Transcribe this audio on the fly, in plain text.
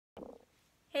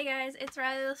Hey guys, it's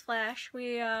RileywithFlash.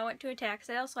 We went to a tack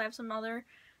sale, so I have some other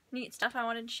neat stuff I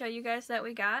wanted to show you guys that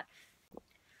we got.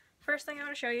 First thing I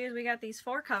want to show you is we got these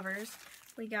 4 covers.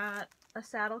 We got a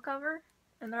saddle cover,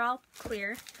 and they're all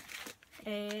clear.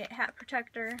 A hat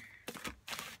protector.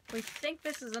 We think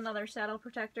this is another saddle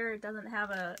protector. It doesn't have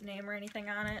a name or anything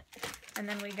on it. And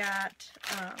then we got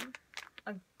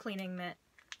a cleaning mitt.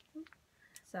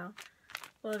 So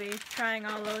we'll be trying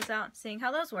all those out and seeing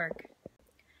how those work.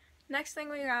 Next thing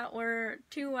we got were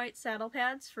 2 white saddle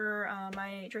pads for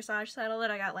my dressage saddle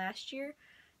that I got last year.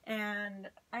 And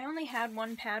I only had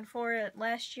 1 pad for it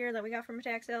last year that we got from a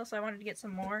tack sale, so I wanted to get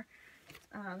some more.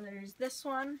 There's this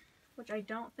one, which I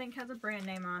don't think has a brand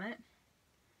name on it.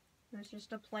 There's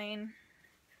just a plain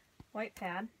white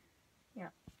pad.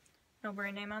 Yeah, no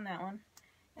brand name on that one.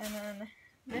 And then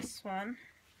this one,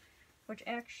 which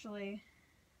actually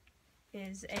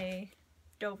is a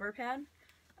Dover pad.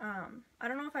 I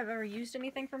don't know if I've ever used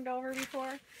anything from Dover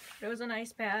before, but it was a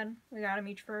nice pad. We got them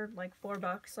each for like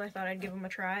 $4, so I thought I'd give them a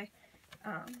try.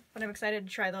 But I'm excited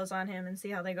to try those on him and see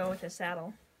how they go with his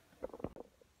saddle.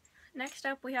 Next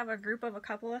up, we have a group of a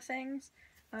couple of things.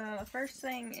 The first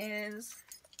thing is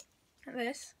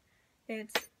this.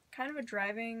 It's kind of a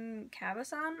driving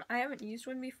cabezon. I haven't used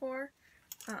one before.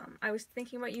 I was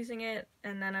thinking about using it,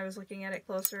 and then I was looking at it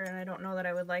closer, and I don't know that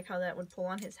I would like how that would pull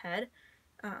on his head.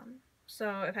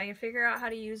 So if I can figure out how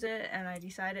to use it and I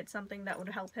decide it's something that would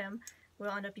help him,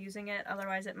 we'll end up using it.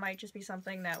 Otherwise it might just be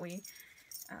something that we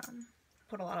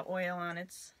put a lot of oil on.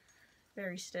 It's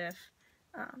very stiff,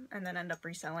 and then end up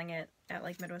reselling it at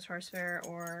like Midwest Horse Fair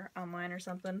or online or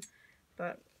something.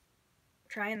 But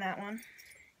trying that one.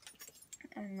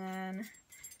 And then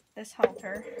this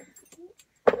halter.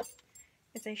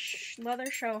 It's a leather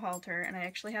show halter, and I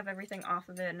actually have everything off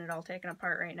of it and it all taken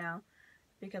apart right now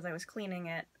because I was cleaning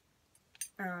it.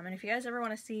 And if you guys ever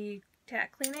want to see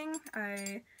tack cleaning,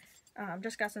 I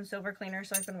just got some silver cleaner,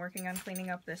 so I've been working on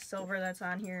cleaning up this silver that's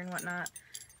on here and whatnot,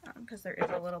 because there is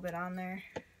a little bit on there,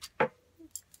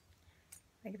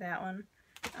 like that one.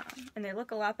 And they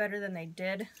look a lot better than they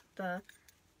did.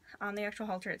 On the actual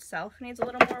halter itself needs a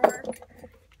little more work,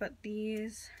 but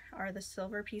these are the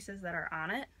silver pieces that are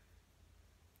on it,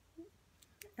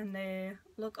 and they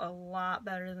look a lot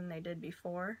better than they did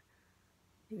before.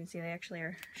 You can see they actually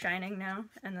are shining now.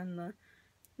 And then the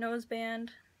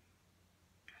noseband.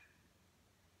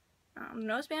 The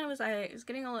noseband was it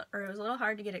was a little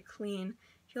hard to get it clean.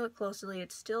 If you look closely,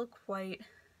 it's still quite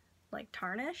like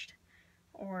tarnished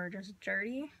or just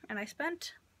dirty. And I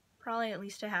spent probably at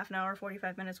least a half an hour,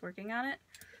 45 minutes working on it.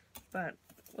 But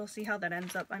we'll see how that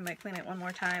ends up. I might clean it one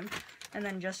more time. And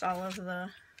then just all of the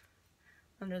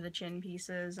under the chin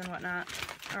pieces and whatnot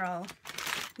are all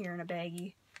here in a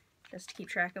baggie, just to keep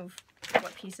track of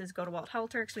what pieces go to what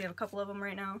halter, because we have a couple of them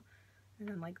right now. And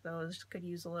then like those could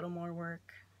use a little more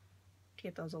work to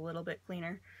get those a little bit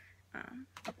cleaner.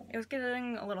 It was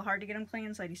getting a little hard to get them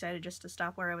clean, so I decided just to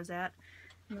stop where I was at.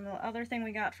 And then the other thing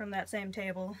we got from that same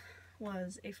table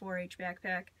was a 4-H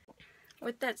backpack.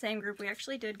 With that same group, we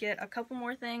actually did get a couple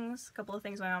more things, a couple of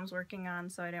things my mom's working on,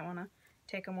 so I didn't want to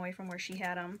take them away from where she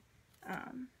had them.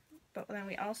 But then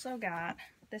we also got,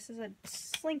 this is a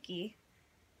slinky,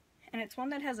 and it's one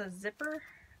that has a zipper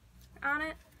on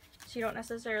it, so you don't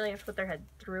necessarily have to put their head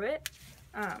through it.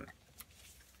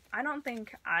 I don't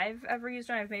think I've ever used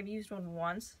one. I've maybe used one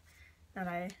once, and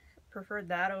I preferred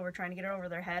that over trying to get it over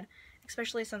their head,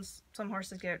 especially since some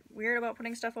horses get weird about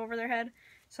putting stuff over their head.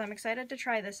 So I'm excited to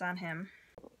try this on him.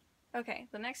 Okay,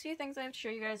 the next few things I have to show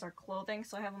you guys are clothing,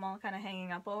 so I have them all kind of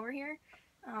hanging up over here.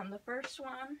 The first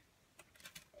one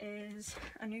is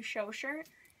a new show shirt.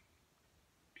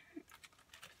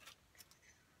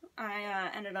 I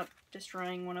ended up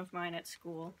destroying one of mine at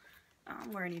school,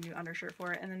 where I need a new undershirt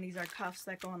for it, and then these are cuffs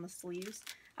that go on the sleeves.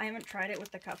 I haven't tried it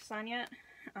with the cuffs on yet.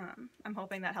 I'm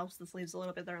hoping that helps the sleeves a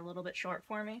little bit. They're a little bit short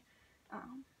for me.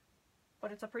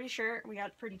 But it's a pretty shirt. We got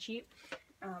it pretty cheap.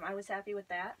 I was happy with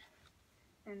that.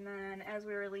 And then as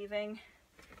we were leaving,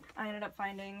 I ended up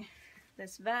finding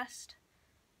this vest.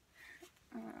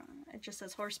 It just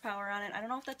says horsepower on it. I don't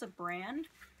know if that's a brand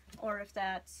or if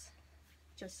that's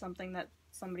just something that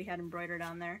somebody had embroidered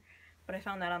on there, but I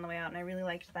found that on the way out and I really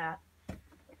liked that.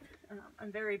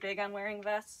 I'm very big on wearing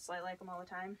vests, so I like them all the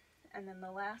time. And then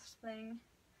the last thing,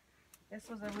 this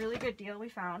was a really good deal we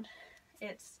found.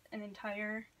 It's an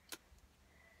entire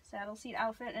saddle seat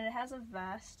outfit, and it has a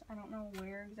vest. I don't know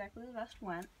where exactly the vest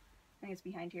went. I think it's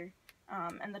behind here.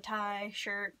 And the tie,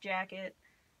 shirt, jacket,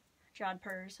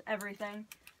 jodhpurs, everything.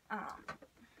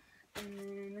 And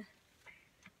then,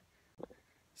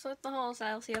 so with the whole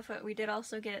saddle seat outfit, we did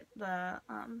also get the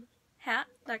hat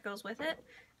that goes with it.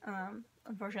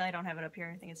 Unfortunately, I don't have it up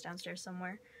here. I think it's downstairs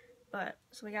somewhere. But,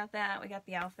 so we got that. We got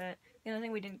the outfit. The only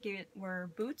thing we didn't get were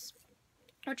boots,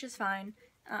 which is fine.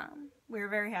 We were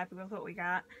very happy with what we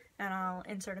got. And I'll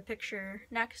insert a picture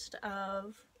next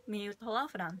of me with the whole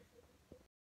outfit on.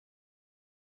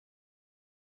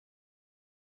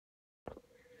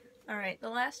 Alright, the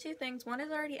last two things, one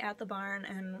is already at the barn,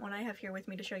 and one I have here with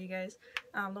me to show you guys.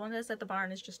 The one that's at the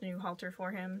barn is just a new halter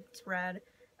for him. It's red.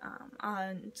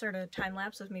 I'll insert a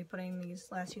time-lapse of me putting these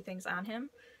last two things on him.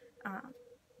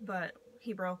 But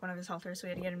he broke one of his halters, so we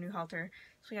had to get a new halter.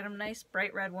 So we got him a nice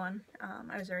bright red one.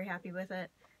 I was very happy with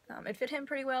it. It fit him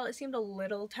pretty well. It seemed a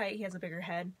little tight. He has a bigger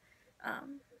head.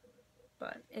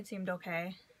 But it seemed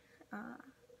okay.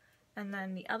 And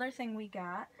then the other thing we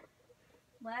got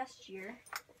last year,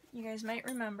 you guys might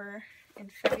remember in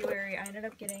February I ended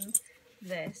up getting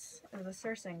this. It was a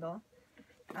surcingle.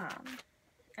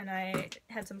 And I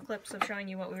had some clips of showing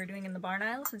you what we were doing in the barn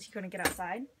aisle since he couldn't get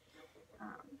outside.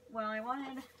 Well, I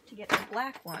wanted to get a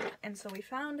black one, and so we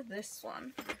found this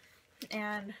one.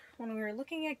 And when we were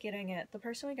looking at getting it, the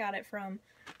person we got it from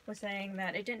was saying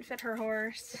that it didn't fit her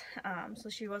horse, so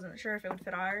she wasn't sure if it would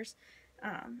fit ours.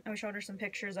 And we showed her some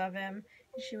pictures of him,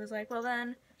 and she was like, well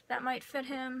then, that might fit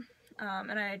him.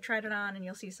 And I tried it on, and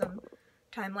you'll see some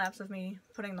time-lapse of me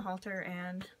putting the halter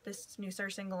and this new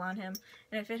surcingle on him.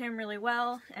 And it fit him really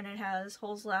well, and it has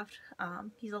holes left.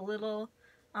 He's a little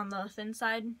on the thin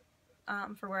side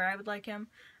for where I would like him,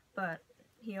 but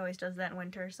he always does that in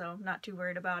winter, so not too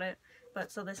worried about it.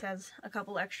 But so this has a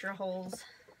couple extra holes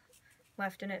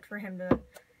left in it for him to,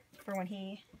 for when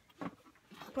he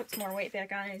puts more weight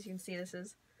back on. As you can see, this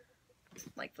is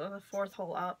like the fourth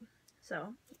hole up,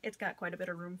 so it's got quite a bit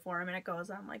of room for him, and it goes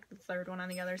on like the third one on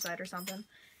the other side or something.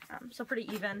 So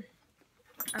pretty even.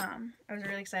 I was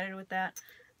really excited with that,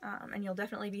 and you'll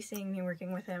definitely be seeing me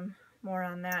working with him more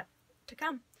on that to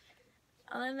come.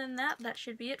 Other than that, that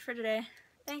should be it for today.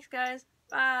 Thanks guys,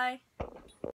 bye!